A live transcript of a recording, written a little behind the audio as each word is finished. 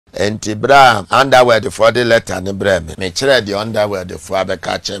enti bra underwear for the letter ne bra me kire the underwear for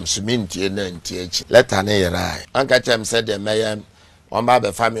abeka chem sumintie na ntie letter ne yera anka chem said the mayor one ba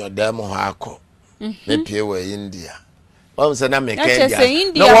be family odem ho akọ me pie we India o se na me ke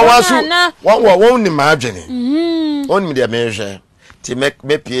India no one ni ma adwene on me measure ti me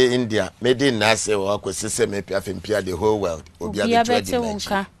pie India me din na say wo akwesese me pie afempia the whole world obi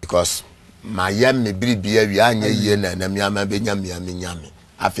abetwe because my yam me biribia wi anya yie na miama benya miame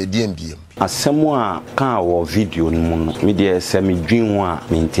afediem biem asɛm a ka wɔ video no mu no me de sɛ me dwen ho a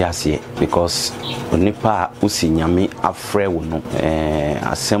me nti ase because onipa usi nyame afrɛ wo no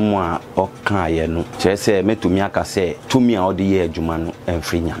asɛm a ɔka ye no kyerɛ sɛ metumi aka sɛ tumi a ɔde yɛ adwuma no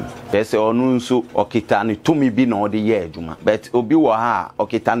ɛmfiri nyame kyerɛ sɛ ɔno nso ɔkita ne tumi bi na ɔde yɛ adwuma but obi wɔ ha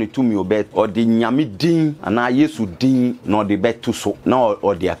ɔkita ne tumi obɛ ɔde nyame din ana Yesu din na ɔde bɛto so na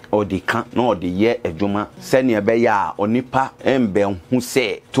ɔde ka na ɔde yɛ adwuma sɛnea ɛbɛyɛ a onipa ɛmbɛ hu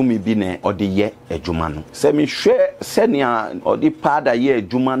sɛ tumi bi na ɔde yɛ adwuma no sɛ me hwɛ sɛnea ɔde pada yɛ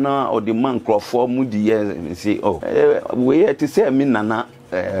adwuma na ɔde man nkrɔfoɔ mu di yɛ sɛ we yɛ te sɛ me nana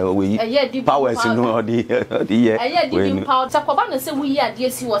we powers no ɔde yɛ we power takoba no sɛ we yɛ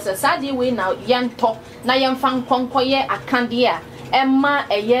ade si wɔ sɛ saa de we na yɛntɔ na yɛmfa nkɔnkɔ yɛ akande a ɛma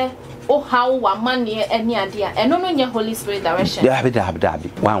ɛyɛ how wamanie any idea and no Holy Spirit direction.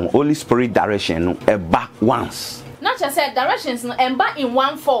 Wow, Holy Spirit direction no eba once. Not just said directions no emba in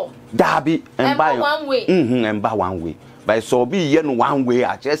one form. Dabi emba one way. Emba one way. By so be yen one way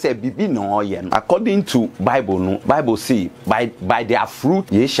I just say bibi no yen. According to Bible no Bible say by their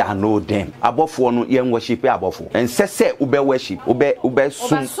fruit ye shall know them. Above no yen worship above. And say ube worship ube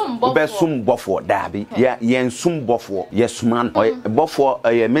sum bofo dabi. Yen sum bofo yes man or bofo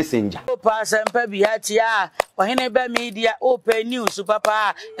a messenger. Pass and pebi hatia Oheneba Media open news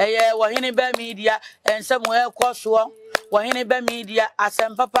papa Oheneba Media and somewhere crosswalk Oheneba Media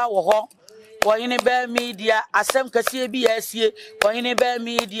asem papa wo Oheneba Media asem kase bi asie Oheneba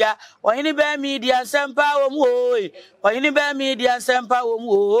Media asem pa wo mu Oheneba Media asem pa wo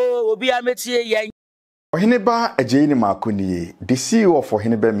mu obi ametie yen Oheneba Agyeini Makuni the CEO of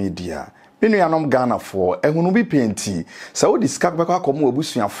Oheneba Media Minu yanom Ghana for ehunu bi penti sa wo discuss beko akomo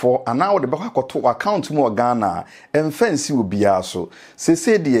abusuafo ana wo de beko akoto account mu Ghana emfansi obia so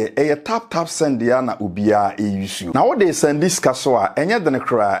sese de tap send ya na obia eyusu na wo de send discuss so a enye de ne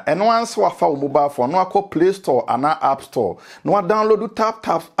kra eno anse wafa wo mobile phone no akọ Play Store ana App Store no wa download tap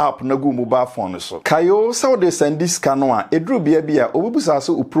app na go mobile phone so kayo sa wo de send discuss no a edru bia obubusa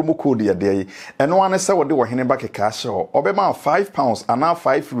so o promo code ya de eno ane sa wo de Oheneba keka show obema £5 ana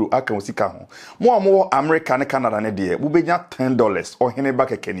 €5 aka osika Mo America ne Canada ne de wubenya $10 Oheneba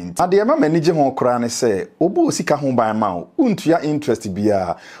kekeni ade ma manage ho kra ne se obo osika ho ban ma untua interest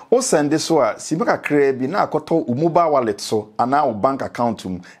bia o send so a sibaka kra bi na akoto mobile wallet so ana o bank account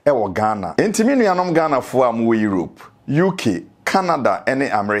e wo Ghana entimi nuanom Ghana fo am wo Europe UK Canada ene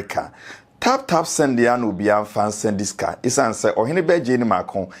America tap send ya no bia fan send diska isan se Oheneba Agyeini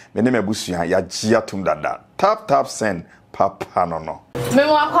Makon me ne mabusua ya gia tum dada tap send papa no me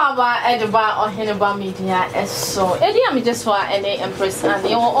wakwa edeba Oheneba Media so edi am just for any Exp0sed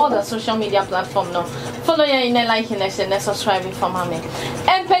and all the social media platform no follow ya in like and subscribe for me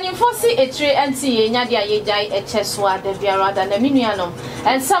and penny for see a tree and see nya dia ye jai Exp0sed de biara da na minuanom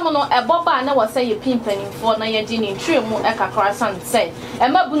and some no eboba na was say ye pin penny for na ye di ni tree mu e kakra san say e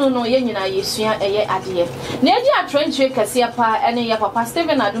mabunu no ye nyina yesua eye ade na edi atrentre kase pa ene ye papa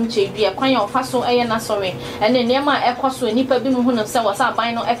Stephen Adom chedua kwan ya ofa so eye na sorry ene nema ekoso nipa bi mu hu no se wasa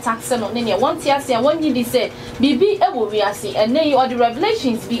ban no tax no ne want ase a wonyi di se bibi ewo wiase ene yi odi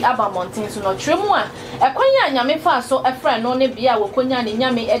revelations bi aba mountain so no tremu a ekwan ya nyame fa so efra no ne bia wokonya ne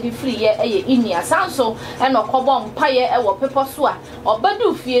nyame edi free ye eye ini asanso ene okobo mpaye ewo pepo so a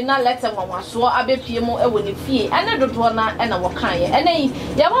obadu fie na lete nwanwaso abepie mu ewo ne fie ene dodo na ene wokan ye ene yi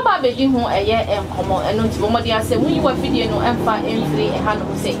ya baba bedi hu eye enkomo eno nti bomodi ase wunyi wa fidie no emfa emfiri eha no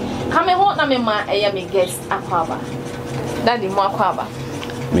se kame ho na me ma eye me guest akwaba Daddy mo akwaba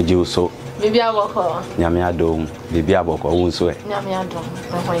meji uso bibi aboko nyame adom bibi aboko wonso e nyame adom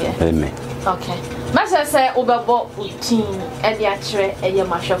mehoye amen okay masa se ubebo utin e dia kire eye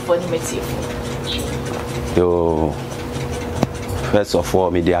mahwefo ni metifo yo first of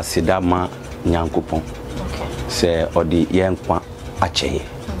all me dia sidama nyankopon okay se odi yenkwa acheye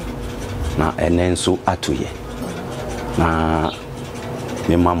na enenso atoye na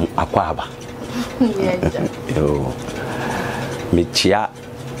me mam akwaba yo metia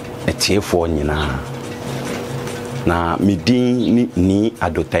etiefo nyina na midin ni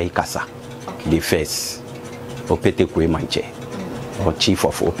adotai kasa the first opetekwe manche or chief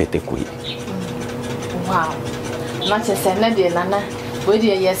of opetekwe wow not say na de nana we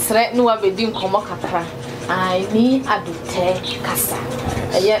dey yesre no abedi nkomo kakra ai ni adote kasa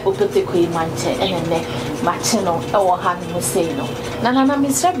eye opete ko imanche enene mache no e wo ha no sei no na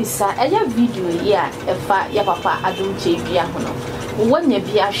misra bisa eye video yi a efa ya papa Adom che bia ho no wonya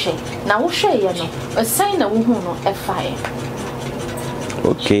bia hwe na wo hwe ye no esan na wo hu no efa ye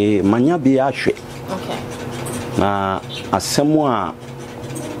okay manya bia hwe okay na asemu a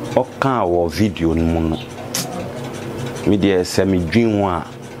oka wo video no mu no media se me dwin ho a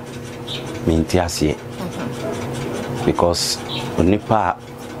menti ase because onipa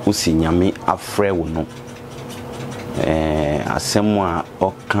usi nyame afre wo no asemu a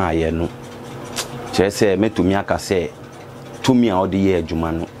oka ye no chese metumi aka se tumi a odi ye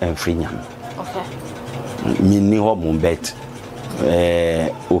adwuma no emfri nyame okay minni ho mo bet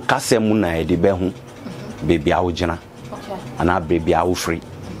o kasemu na edi be ho bebi a wo gina okay ana bebi a wo free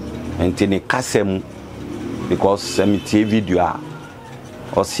enti ne kasemu because some video a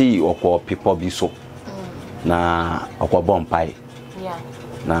or see okwo people bi so na okwo bompai yeah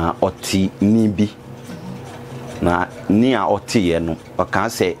na oti ni bi na ni a oti ye no o kan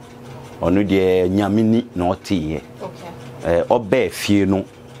se onu de nyamini na oti ye okay oba fie no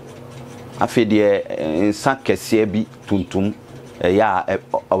afi de nsa kese bi tuntum ya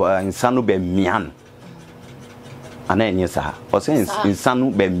nsa no be mian ana enye sa o se nsa no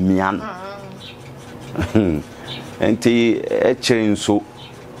be mian enti echere nso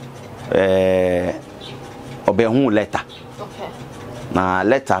obehu letter okay na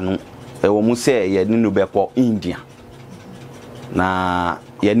letter no ewo mu se ye ninu be ko India na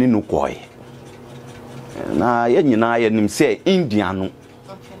ye ninu koy na ye nyina ye nim se India no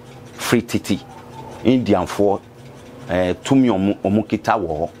okay free titi Indian for tumi omu kita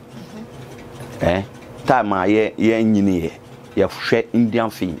wo time a ye nyini ye hwe Indian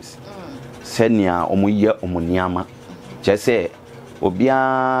films senia omuye omuniama chese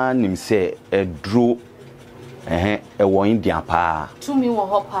obia nim se edro ewo India pa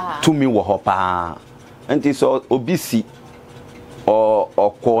tumi wo ho pa enti so obisi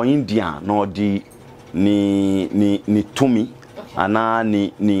ko India no di ni tumi ana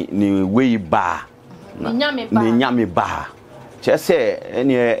ni way ba ni nyame ba chese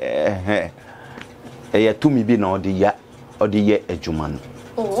eni ye tumi bi na odi ye adwuma no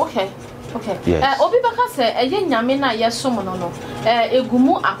oh okay okay yes. Obi baka se eye nyame na yesom no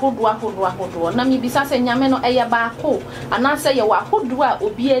egumu ahodo na mi bisa se nyame no eye ba ko ana se ye wa ahodo a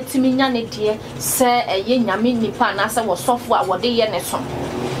obi atimi nya ne de se eye nyame nipa na se wo sofo a wode ye ne so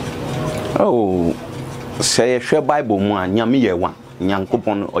oh se ye hwe bible mu a nyame ye wa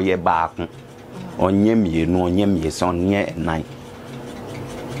nyankopon oye ba ko onye mienu onye miese onye nine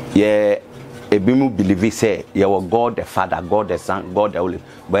ye ebimu believe say ye were God the Father, God the Son, God the Holy.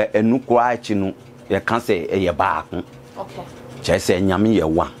 But enu kwa chi no ye kan say ye ba ko okay che say nyame ye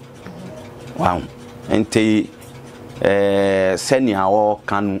wa wow enti senia o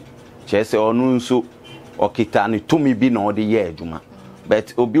kanu che say onu nso okita ni tumi bi na odi ye adwuma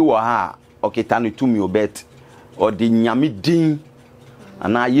but obi wo ha okita ni tumi obet odi nyame din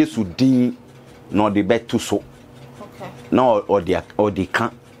ana Yesu din na odi betu so okay na odi kan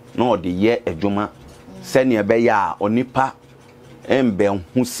na odi ye adwuma senia be ya onipa embe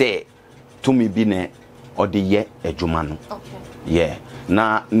hu se tumi bi na odi ye adwuma no okay yeah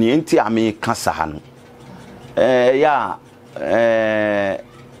na ni enti ame kasa ha no ya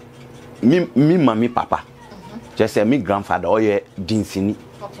mi mami papa just say mi grandfather oye dinsini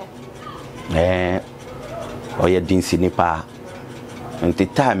okay oye dinsini pa enti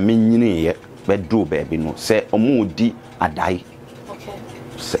time mi nyini ye be do baby no say omu di adai okay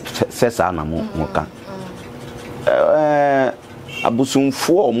se sa na mo kan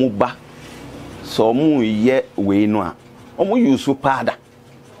abusumfo omu ba so omu ye we no a omu use pada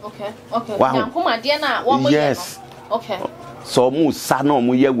okay okay wow. Nyankuma de na wo mo yes okay so omu sa na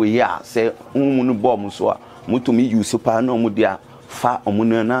omu ye we ya se omu no bo omu so a mutumi use pada na omu dia fa omu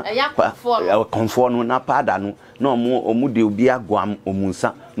na comfort no na pada no na omu de obi agwam omu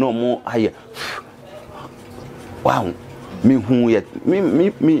nsa na omu aye wow mi hu ye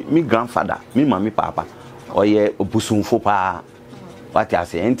mi grandfather mi mami papa oye obusumfo pa what I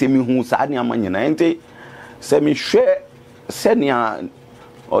say enti mi hu sa ne amanyina enti se mi hwe se ne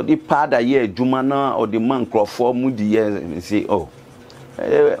odi pada ye adwuma na odi man krofo mu di ye say oh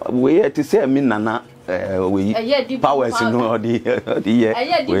we yet say mi nana we powers no the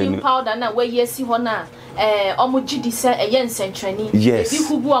dipping powder na we yesi ho na omo gidi se nsentwani ebi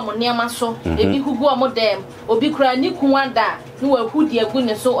hugu omo niam so ebi hugu omo dem obi kura ni kun ada ni wa hudi egu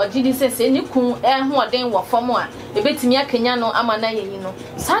ne so ogidi se ni kun ho oden wo fom a ebetimi akanya no ama na yeyi no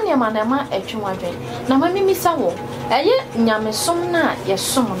sa ne ama na ma etwenwadwen na ma mimi sa wo nyamesom na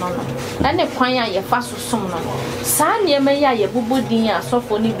yesom no no na ne kwan a ye fa so som no sa ne ma ya ye bubudin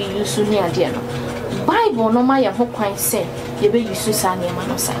asofo ni bi yusu ni ade no Bible no ma ye ho kwan se ye be yusu sa ne ma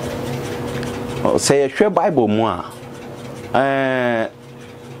no sa say hwe Bible mu a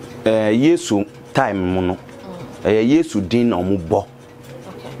Yesu time mu no Yesu din na omubo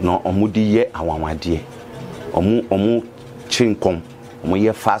no omudi ye awamade omu chinkom omu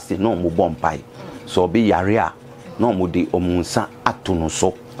ye fasting no omubo mpai so be yare a no omudi omunsa ato no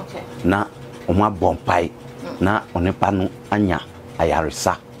so na omu abompai na onepa no anya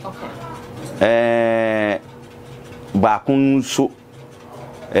ayaresa ba kun so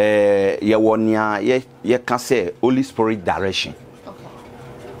ye wonia ye can say Holy Spirit direction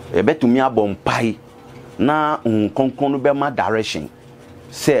betumi abompai na nkonkon be ma direction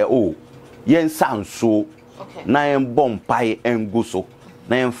say oh yen sanso na yen bompai engo so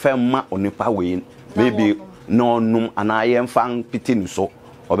na yen femma onipa we maybe no num ana yen fan pitin so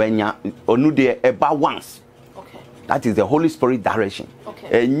obenya onu de eba once that is the Holy Spirit direction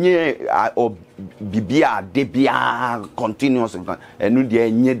enye bibia de bia continuous enu de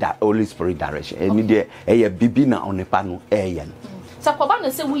enye da Holy Spirit direction enu de eye bibi na onipa no eyen Sakoba no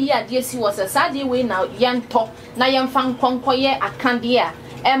se we ade si was sa de we na yento na yemfa nkonkoye akande a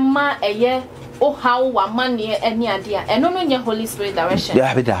emma eye o how wa mane ani ade a eno no nye Holy Spirit direction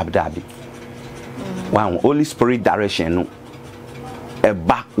dabi wow Holy Spirit direction no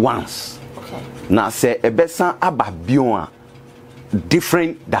back once na se ebesa ababion a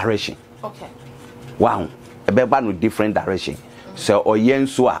different direction wow ebeba no different direction so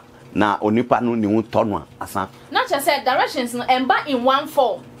oyenso a na onipa no ni huntono asa na che say directions no emba in one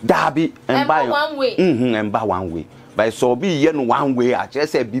form dabi emba one way emba one way but so be ye no one way a che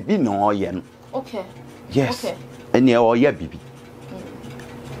say bibi no ye no yes ene o ye bibi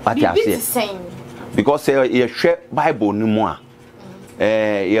what you say because ye hwe Bible no mu a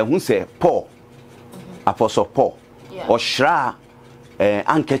ye hu say Paul Apostle Paul or shra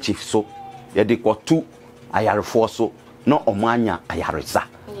handkerchief so ye de kotu ayarefo so no omanya ayaresa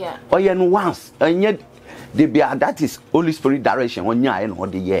oh yeah no once and yet that is Holy Spirit direction on ya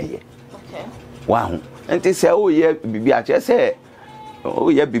and the year wow and they say oh yeah bibi I just say oh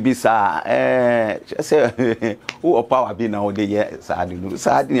yeah bibi sa just say who power be now the year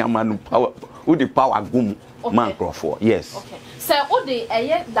sad man power who the power gum man crofo yes so all the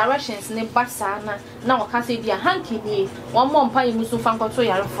directions ne basa na o ka say bia hanky ni one more mpa yimusu fankoto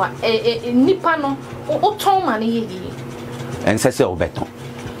yarefo nipa no o ton ma ne yeyi and say obeton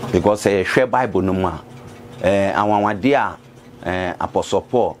because share Bible no ma anwanwade a Apostle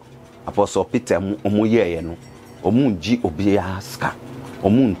Paul Apostle Peter omu yeye no omu nji obia ska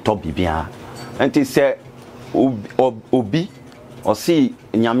omu nto bibia enti say obi o si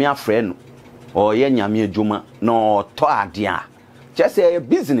nyame afre no o ye nyame adwuma no to ade a just say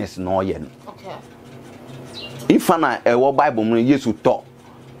business no ye no if na wo Bible mu Yesu to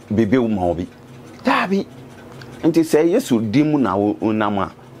bibi ma obi tabi enti say Yesu dimu na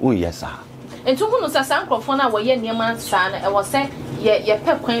unama yes enti hunu sa sankrofo na wo ye niam sa na e wo se ye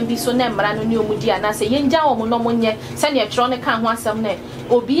pekwan bi so na mra no ne omudi ana se ye nja wo mo no mo nye se ne tro ne kan ho asem na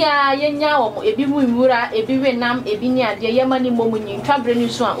obi a ye nya wo ebi mu nwura ebi wenam ebi ni ade ye mani momu nyi twabre ni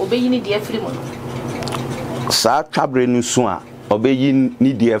so a obeyi ni de afiri mu no sa twabre ni so a obeyi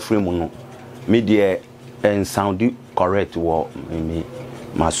ni de afiri mu no me de sound correct wo me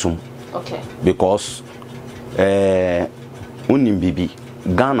masum because unim bibi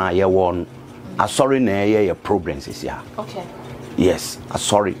Ghana ye won sorry na ye problems is ya yes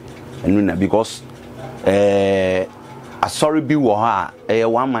sorry and na because sorry bi wo ha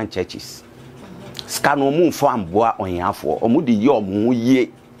one man churches ska no mu fo amboa onyanfo omu de ye omu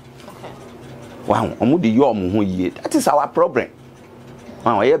ye wow omu de ye omu ye that is our problem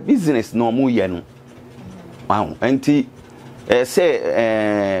wow ye business no mu ye no wow enti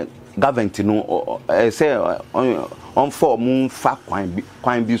say government no say on for mu fa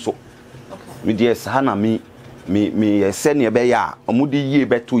kwan bi so me dey sa na me se ne be ya omudi yie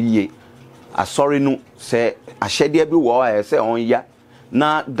beto yie asori no se ahyede bi wo se on ya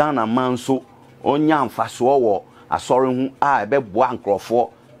na Ghana man so onya amfaso wo asori hu a be boa nkrofo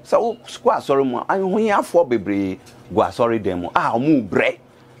se wo squad asori mu anhu ya fo bebre go asori dem a omu bre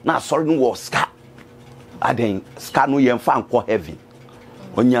na asori no wo ska aden ska no ye mfa nko heaven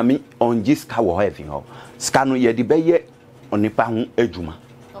onyame on jiska wo heaven ho ska no ye de beye onipa ho adwuma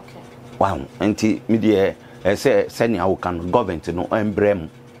okay wow enti me de say senior wo kan government no embrem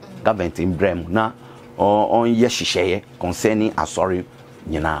government embrem na on ye hihye concerning asori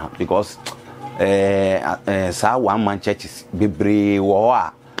nyina because sa one man churches bebre wo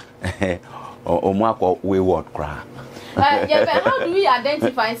a omuako wayward cry. Yeah, but how do we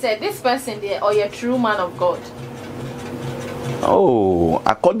identify say this person there or a true man of God? Oh,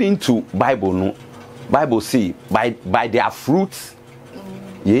 according to Bible, no, Bible say by their fruits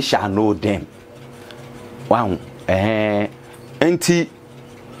ye shall know them. Wow, enti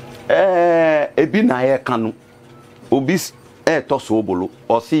ebi na ye kanu obis to so bolo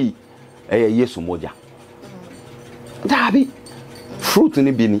or see yesu moja. Dabi fruit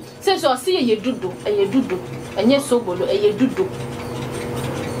ni bi ni. Say so see ye dudu, enye so bolo ye dudu.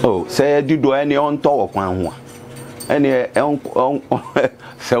 Oh, say dudu any on to okwan ho. Any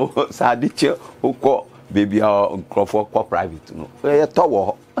so sadiche uko baby crofo ko private no. E to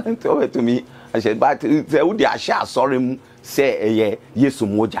wo to me I said but say we dey asha sorry mu say yesu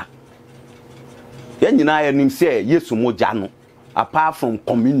moja. Yen nyina ya nim say yesu moja no apart from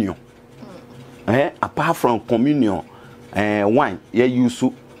communion. Apart from communion wine ye use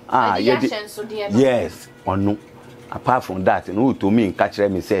yes or no apart from that no to me catch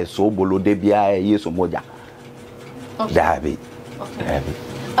me say so bolo de bia yesu moja. Dabi. Okay.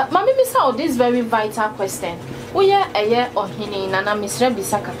 Mami misa this very vital question. We are ohini nana misre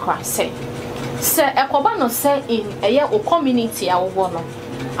bisaka kwa say ekoba no say in o community a wo no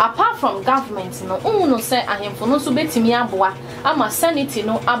apart from government no no say ahemfo no so betimi aboa ama sanity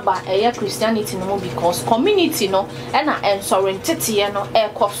no aba Christianity no because community no na ensorentete no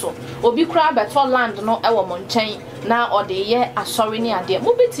ekoso obi kura beto land no ewo monchen na ode ye asori ni ade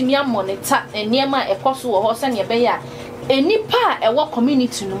mo betimi monitor eniema ekoso wo ho se ne be ya enipa ewo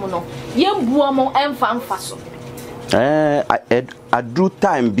community no no yembuo mo emfa so adu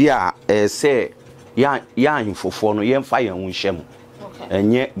time bia say ya ahemfofo no yemfa yan hunhyem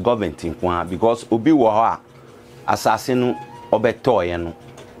enye government nkwa because obi wo ho a asase no obetoye no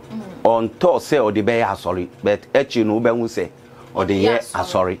on to say ode be asori but echi no be hu say ode ye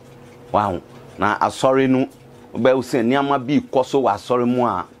asori wow na asori no be hu say niama bi koso wa asori mu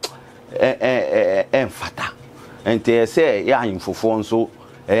a enfata ente say ya ahemfofo nso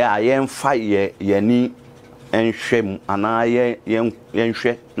yemfa ye ni enhwem ana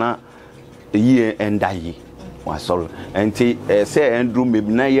yenhwe na yie endayi wa sorry enti say endru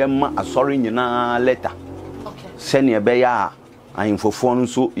mebi na yemma asori nyina letter okay sene be ya ahemfofo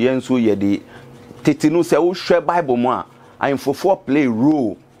nso yenso ye de titinu say wo hwe bible mu a ahemfofo play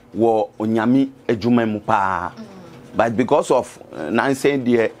role wo onyame adwuma mu pa but because of nonsense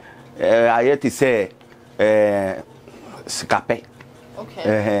there ayeti say scape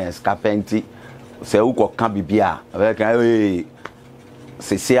okay scapenti say uko kan bibia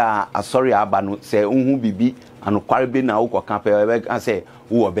se asori aba no say unhu bibi anokware bi na uko kan pe say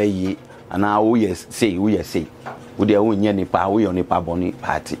wo obeyi ana wo yes say wo yes say wo de wo nye nipa wo yo nipa boni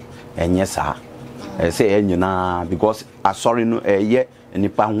party enye sa say enyina because asori no ye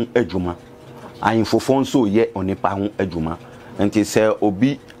nipa hu adwuma ahemfofo nso ye onipa hu adwuma enti say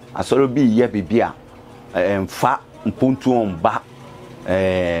obi asori bi ye bibia mfa mpuntu omba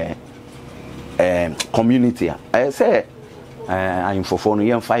community say ahemfofo no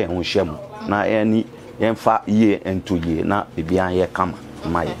yemfa ye ho hyem na eni yemfa ye ento ye na bibia ye kama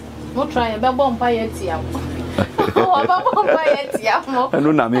maye mo try be bomba ye tia o ba bomba ye tia mo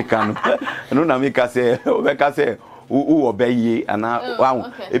enu na meka no enu na meka say obeka say u obeye ana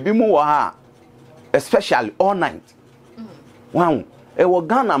wow ebi mu wo ha especially all night wow e wo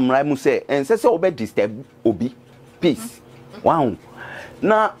Ghana mra mu say ense say obe disturb obi peace wow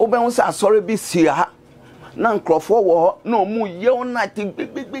na obe won say asori bi si ha na nkrofo wo na omu ye ona ti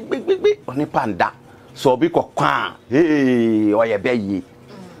gbegbegbegbe oni panda so bi kokwan oye beye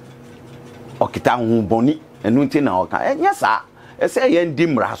okita hu boni enu nti na oka enya sa ese ye ndi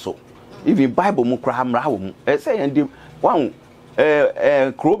mra so even bible mu kra mra wo mu ese ye ndi wan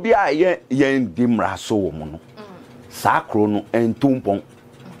krobia ye ndi mra so wo mu no sa kro no entumpon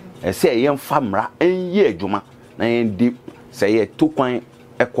ese ye mfa mra enye adwuma na ye ndi se ye tokwan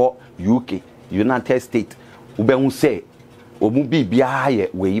eko UK United States ube hu say omu bibia ye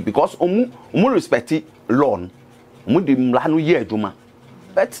we because omu respect law omu di mla no ye adwuma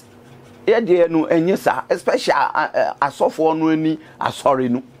but ye de no enye sa especially asofo no ani asori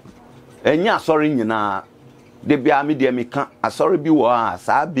no enye asori nyina de bia me de meka asori bi wo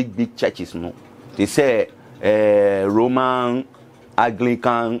sa big churches no they say Roman,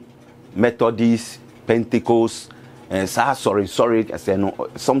 Anglican, Methodist, Pentecost sorry I say no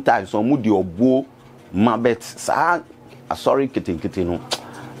sometimes some di obo ma bet sa sorry keten no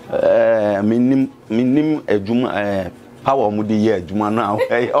minim adwuma power mu di ye adwuma na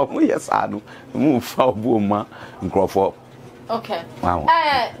omo yes ado mu fa obo ma nkrofo. Okay. Wow.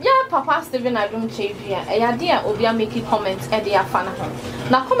 Yeah, Papa Stephen Adom Chavia. Dia obia make comments e dey afana ho.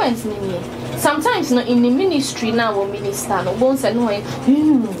 Na comments ni me. Sometimes no in the ministry na wo minister no won say no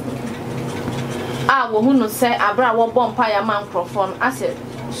wo hu no say abra wo bompa ya man microphone ase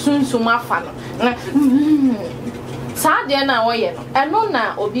sunsum afa no. Sa de na wo ye no. Eno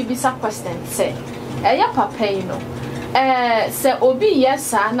na obi bisa question say ya papa yi no. Say obi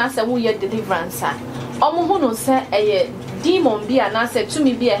yes na say wo ye deliverance a. Omo hu no say demon bi na say to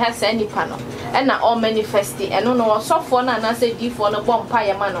me bi e ha say nipa no e na all manifesti e no osofo na na say difo no bompa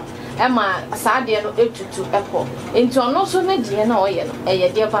ye ma no e ma sa de no etutu epo enti ono so na die na oye no e ye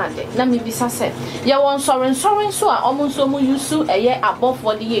de bande na me bisa say ye won soren so a omo so mu yusu e ye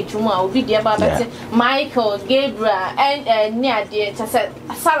abofo de ye dwuma obi de ba bete Michael Gabriel and ni ade te say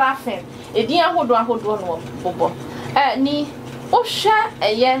Sarafin e din ahodo no bobo ni o hwa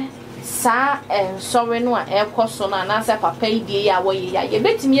e ye sa sorry no a ekoso na na say papa idie ya wo ye ya ye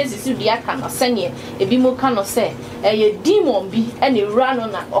betimi esisi dia ka no sene ebi mo ka no say ye demon bi ene wura no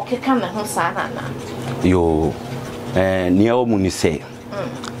na okeka na ho sa na na yo nia o mu ni say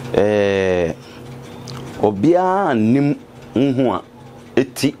obia nim hu a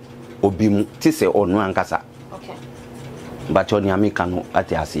eti obi mu ti say onu ankasa. Okay. But oni amika no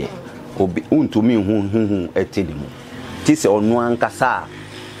ati ase obi untumi hu eti ni mu ti say onu ankasa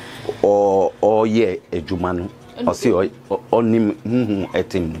o ye edwuma no o se onim hu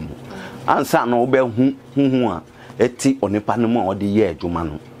etim no ansa no be hu a eti onipa no ma o de ye edwuma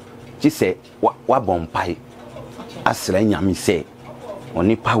no ti se wa bompai asra nyame se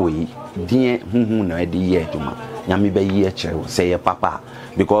onipa we die hu na de ye edwuma nyame be ye kire se ye papa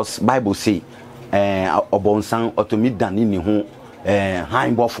because Bible say obonsan otomi dani ni hu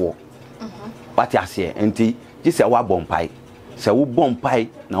han bofo what ya say enti ti se wa bompai se wo bompai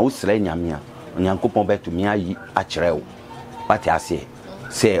na wo sra nyame a onyankopon betumi ayi a kire wo what ya say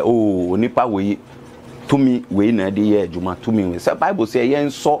se onipa we tumi we na de ye adwuma tumi we se Bible say ye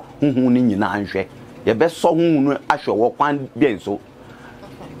nso huhu ni nyina anhwe ye be so huhu no ahwe wo kwan bien so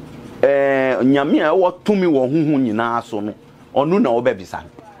nyame a wo tumi wo huhu nyina so no onu na wo be bisa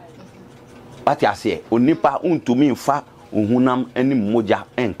what ya say onipa untumi mfa ohunam ani moja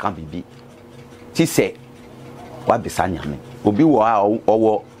enka bibi ti se wa bisa nyame obi wo a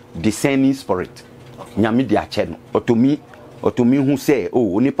owo discerning spirit nyame di ache no otomi hu se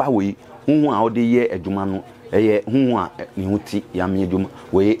onipa we hu a ode ye adwuma no eye hu a ni huti yame adwuma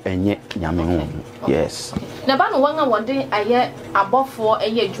we enye nyame hu. Yes na ba no wanga wode aye abofo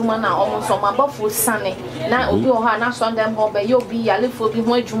eye adwuma na omonso abofo sane na obi o ha na so ndem ho be ye obi yalefo bi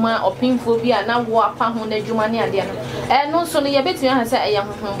ho adwuma opinfo bi a na wo apa ho na adwuma ne ade no no so no ye betumi ha se eye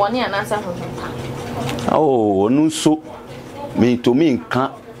honhom bone ana sa honhom pa no so me to me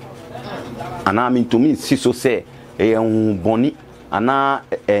nka ana me to me siso se honhom bone ana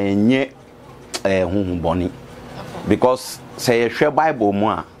enye honhom bone because say hwe Bible mu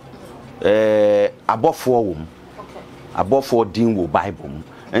a abofo wo mu abofo din wo Bible mu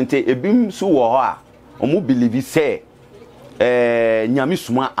ente ebim so wo a omu believe say nyame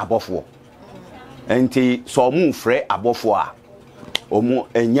suma abofo ente so omu frɛ abofo a omu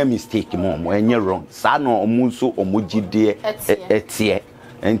enye mistake mo enye wrong sa no omu so omu gide etie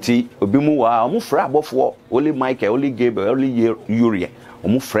enti obi mu wa omu frɛ abofo only Michael only Gabriel only Uriah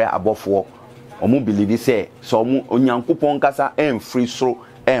omu frɛ abofo omu believe say so omu onyankopon kasa free soro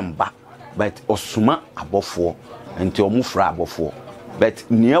emba but osuma abofo enti omu frɛ abofo but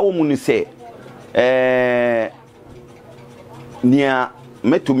nia wo mu ni say nia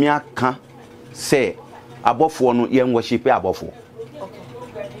metumi aka say abofo no ye worship abofo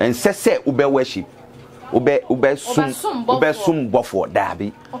and say ube worship ube sum bofo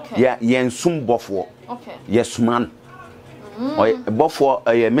dabi ye sum bofo yes man bofo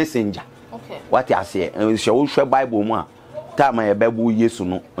ye messenger what you say show Bible mu a time ye bebu Yesu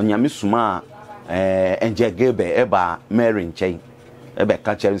no onyame suma enje gebe eba Mary nchen ebe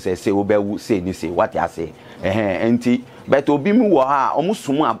ka chere say ube say ni say what you say enti but obi mu wo ha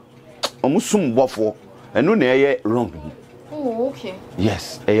omusum bofo enu na ye wrong. Oh, okay.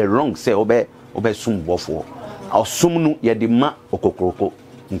 Yes, wrong say obe sum bofo. Osum no ye de ma okokroko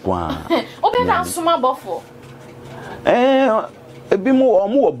nkwa. Obe na suma bofo. Ebi mu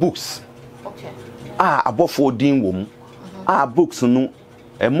omo books. Okay. Abofo din wo mu. Books no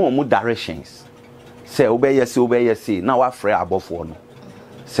mo directions. Say obe yesi na wa frɛ abofo no.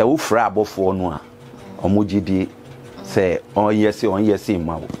 Say wo frɛ abofo no a omo gidi say on yes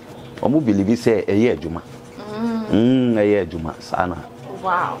ma omo believe say eye adwuma eye adwuma sana.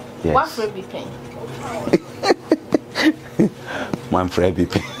 Wow. Yes. What for be pain? Man frɛ be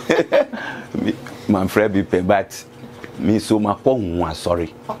pain. Man frɛ be pain, but me so ma po hu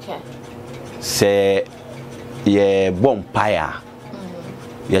sorry. Okay. Say ye bonfire.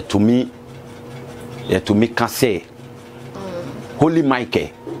 Ye to me can say Holy Michael,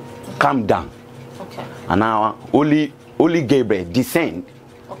 calm down. Okay. And now Holy Gabriel descend.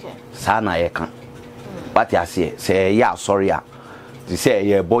 Okay. Sana ye can. But I say yeah sorry ya. They say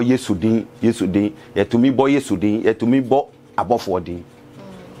yeah boy Yesudin ye to me boy Yesudin ye to me boy above 14.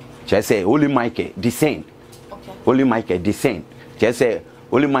 Just say Holy Michael descend. Okay. Holy Michael descend. Just say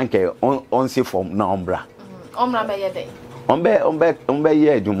Holy Michael on say from na ombra. Ombra be ye day. Ombe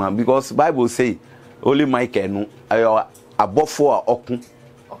ye adwuma because Bible say Holy Michael no above 4 okun.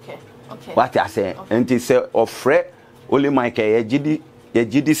 Okay. Okay. What I say and it say ofre Holy Michael ye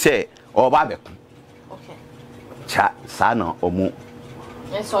gidi say oba be. Okay. Cha sana omu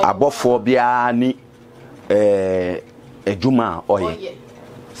abofo bia ni adwuma oye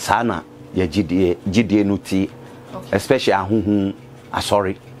sana ye gidie no ti especially ahuhu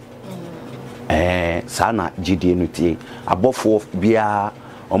asori sana gidie no ti abofo bia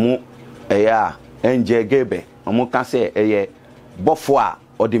omu ya enje gebe omu ka say eye bofo a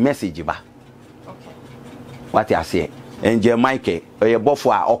o the message ba. Okay. What I say enje Michael eye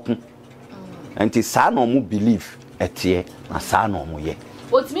bofo a okun enti sana omu believe etie na sana omu ye.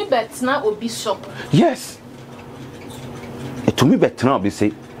 Otimi betna obi shop. Yes. Etumi betna obi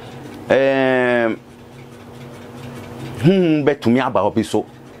say betumi aba obi so.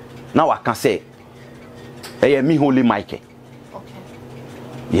 Now I can say me Holy Michael. Okay.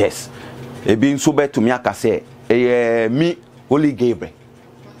 Yes. Ebi nso betumi aka say me Holy Gabriel.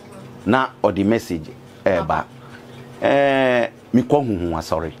 Na or the message ba mi ko huhu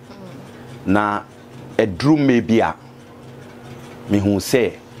sorry. Na edru maybe a me who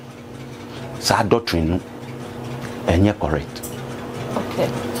say sa doctrine no enye correct. Okay.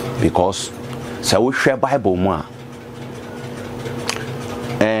 Because say we share Bible mu a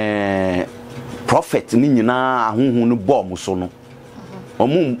prophet ni nyina ahunhu no bo mu so no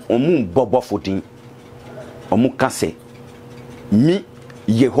omu bobo fodin omu ka say mi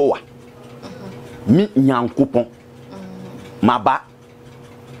Yehowa mi Nyankopon maba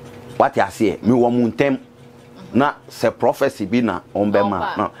what you say mi wo mu ntem na se prophecy bi na ombe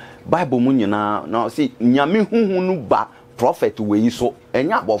ma na Bible mu nyina na see nyame huhu no ba prophet we so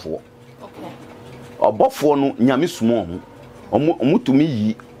enya abofo. Okay. Obofo no nyame sumo omu tumi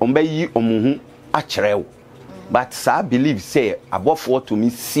yi ombe yi omuhu a kyerɛw but sa believe say abofo to me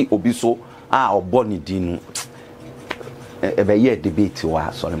see obi so a oboni din no ebe ye debate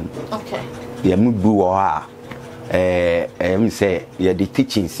wa sorry. Okay. Ye mu bu wo a me say ye the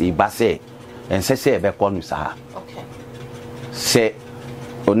teachings e ba say ense say ebe konu sa. Okay. Say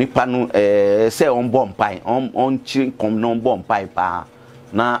onipa no say on bompai on chi kom no bompai pa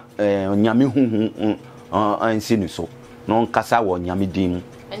na nyame huhu ansi ni so no nkasa wo nyame din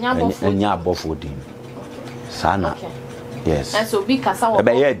enya abofo din sana. Okay. Yes. And so big kasa wo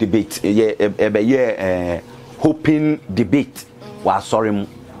ebe ye debate ye hoping debate wa sorry mu.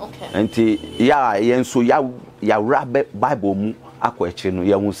 Okay. Enti ya yenso ya rabe Bible mu akwachi no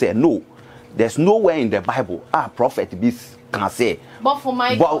ye hu say no, there's nowhere in the Bible prophet be can say but for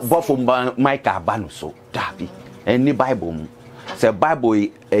my Micah banu so dabi any Bible mu say Bible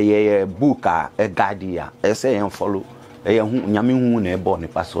a book a guide ya say en follow e hu nyame hu na e bo ne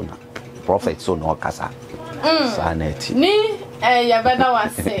persona prophet so no kasa saneti ni ya beda wa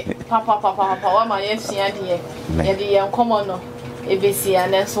say papa wa ma ye fia de ye de ye nkomo no ebesia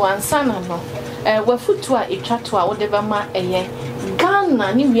na so ansana no wafutu a etwato a wo de ba ma eye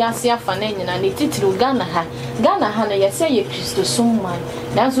Ghana ni wiase afa na nyina ne titiri Ghana ha na yese ye Kristo summan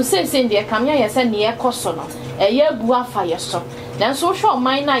nanso sese de kamya yese ne ye koso no eye bu afa yeso nanso hwe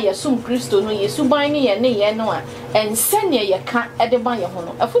oman na yesum Kristo no yesu ban ne ye ne ye no a ense ne ye ka ede ban ye ho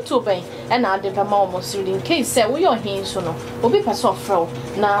no afutu ben e na ade ba ma o mosiri in case say wo ye ohin so no obi pese ofro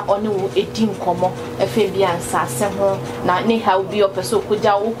na one wo edi nkomo efe bia nsase ho na ne ha obi opese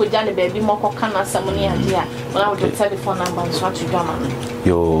okogya ne ba bi mokoka na asam ne ade a wona wo telephone number nso atudwama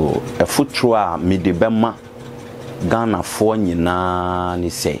yo afutu a mi de bema Ghana fo nyina ni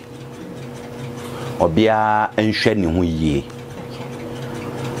say obia enhwe ne ho yie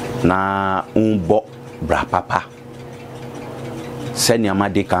na umbo bra papa seni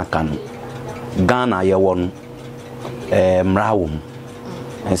amade kanka no Ghana ye wo no mrawo mu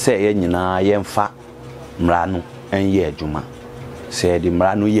ense ye nyina ye mfa mra no enye adwuma se de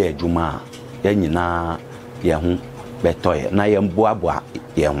mra no ye adwuma ye nyina ye ho betoye na yemboaboa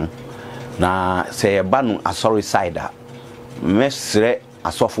yem na se yeba no asori side a mesre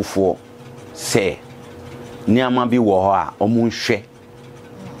asofofo se niama bi wo ho a omunhwe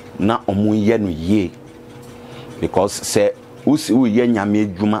na omunye no ye because se usi uye nyame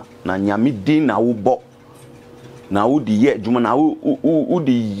adwuma na nyame din na wo na wo di ye adwuma na wo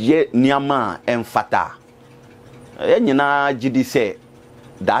di ye niama emfata enyina gidi se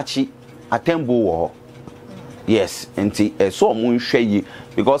dachi atembo wo yes enti so omunhwe yi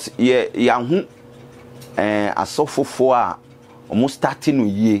because ya hu asofofo a omu starting no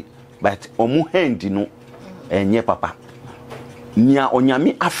ye but omu hand no enye papa nia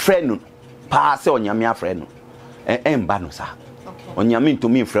onyame afre no pa se onyame afre no emba no sa onyame to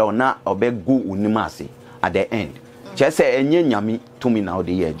me frɛ na obegu unima ase at the end chese enye nyame to me na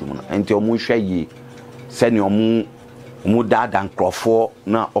ode ye adwuma no enti omu hwɛ yi se ne omu dada nkrofo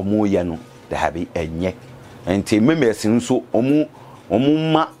na omu ye no de habi enye enti memesi nso omu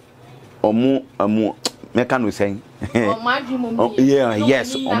meka no sen yeah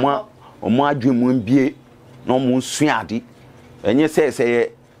yes omu adwemu bie na omu suade enye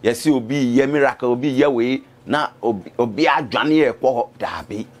se yesi obi ye miracle obi ye we na obi adwane ye kwo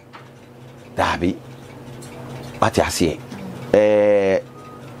dabi pati ase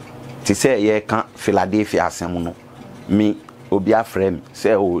ti se ye kan Philadelphia asem no mi obi afrem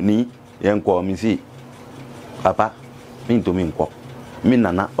se oni ye nko mi si papa mi to mi nko mi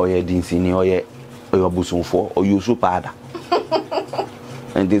nana oye dinsini oye obusunfo oyusu pada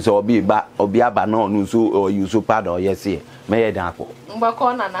and so obi aba na onu so oyusu pada oye se me ye dan akọ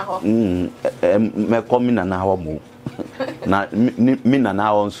mbako nana ho me ko mi nana ho mo na mi nana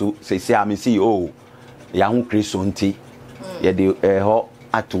ho nso se ami si ya hu Kristo nti ye de ho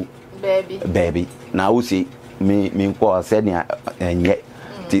atu baby na wo si mi nko se ne enye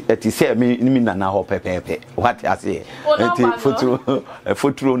ti se mi nana ho pepepe what I say enti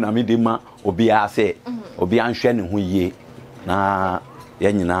foturo na mi de ma obi a se obi anhwe ne ho yie na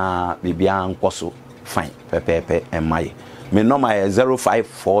ye nyina bibia nkoso fine pepepe emaye my number is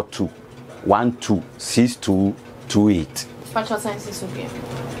 0542 126228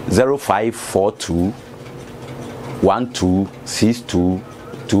 0542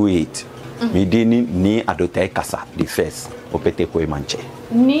 126228 me dini ni adotai kasa the first opete ko manche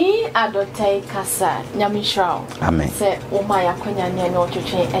ni adotai kasa nyamishrao amen se o ma yakonya ne no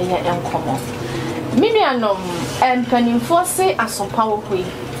twetwe eye enkomo mimianom empanimfo se asompa wo hoi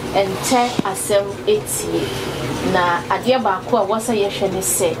ente asem etie na ade baako a wasa ye hwe ne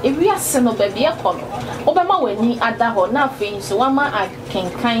se ewiase no ba bia kɔ no obema wani ada ho na afei so wama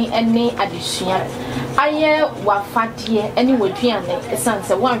akenkan ene adesua aye wafadie ene waduane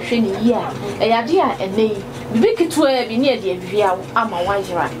esanse wanhwe ne yi a eyade a ene bibi kitwa bi ne de awia ama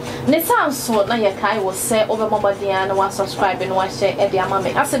wajira ne sanso na ye kai wo se obema badia na wa subscribe na wa share e de ama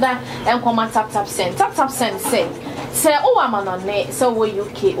me aseda enkoma tap send say se o amanone se wo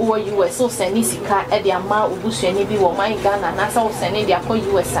UK o US so se ni sika e de ama obusuani bi wo man Ghana na se wo se ni de akọ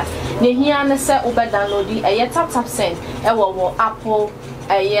US a ne hia ne se o be download e tap send e wo Apple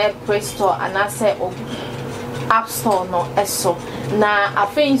e Play Store anase App Store no eso na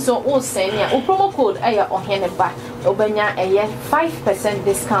afei so o send ya o promo code e Oheneba obenya 5%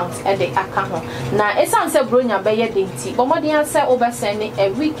 discount e de aka ho na esanse bronya be ye denti bomodin se o be send a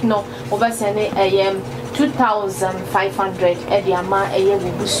week no o be send 2500 edi ama eye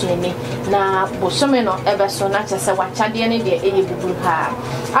bubusuani na bosome no ebeso na chese wachade ne de eye buburu ha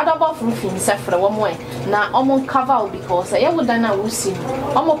adobo frufin se frɛ wo mo na omo cover because eye wodan na wusi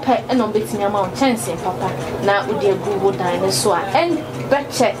omo pe e no betimi ama on chance papa na udi egu wodan ne so a en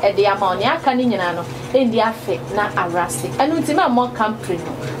beche edi ama on aka ni nyina no endi afe na arasti enu ntima mo company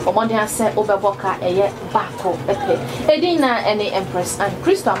no omo de ase obeboka eye bako epe edi na any Empress and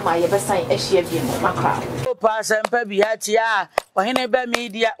Crystal ma ye besan ehia bi mo makra Pasempa bihatia Oheneba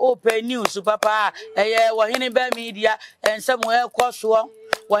Media open news papa Oheneba Media ensem we koso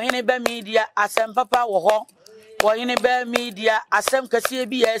Oheneba Media asem papa wo ho Oheneba Media asem kase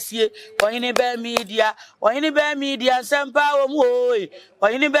bi asie Oheneba Media asem pa wo mu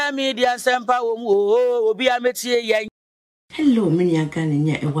Oheneba Media asem pa wo mu obi ametie yen. Hello, mini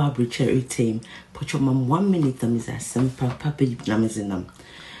Ghanaian e wa abrocheri team. Pocho mam 1 minute am is asem papa namezinam.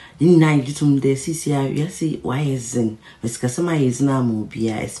 In de CCR, you see why isn't Miss Casama is now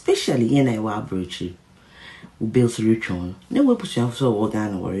mobile, especially in a wabrochi. We built a return. No way push out so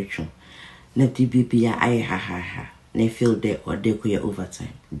organ or return. No TBP, ha. Ne feel there or they queer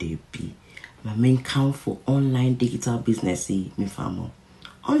overtime. They be my main count for online digital business. Me farmer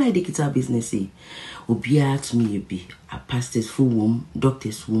online digital business obia to me be a pastors full womb,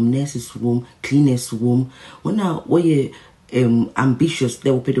 doctors womb, nurses womb, cleaners womb. When now we ambitious,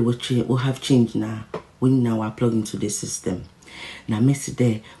 they will pay the watch will have changed now. When now are plugged into the system. Now miss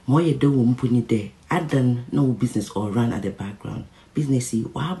there, more you do womb put it there. I done no business or run at the background. Businessy,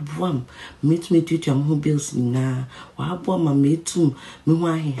 wa bwam, meet me to your bills na, wa bwam, me too, me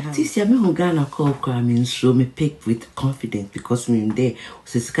why he has. This year, me who Ghana call cramming, so me pick with confidence because me there,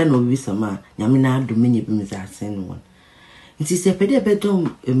 says can be some Yamina dominion business at send one. It is a pedia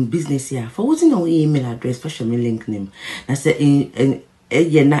bedroom business here for what's no email address, special me link name. I said in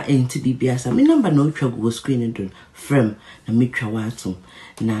na into BBS, I mean number no trouble was screening done from na me trawatum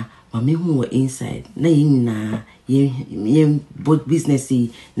na. Mami who were inside, na both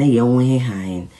businessy, na your way high.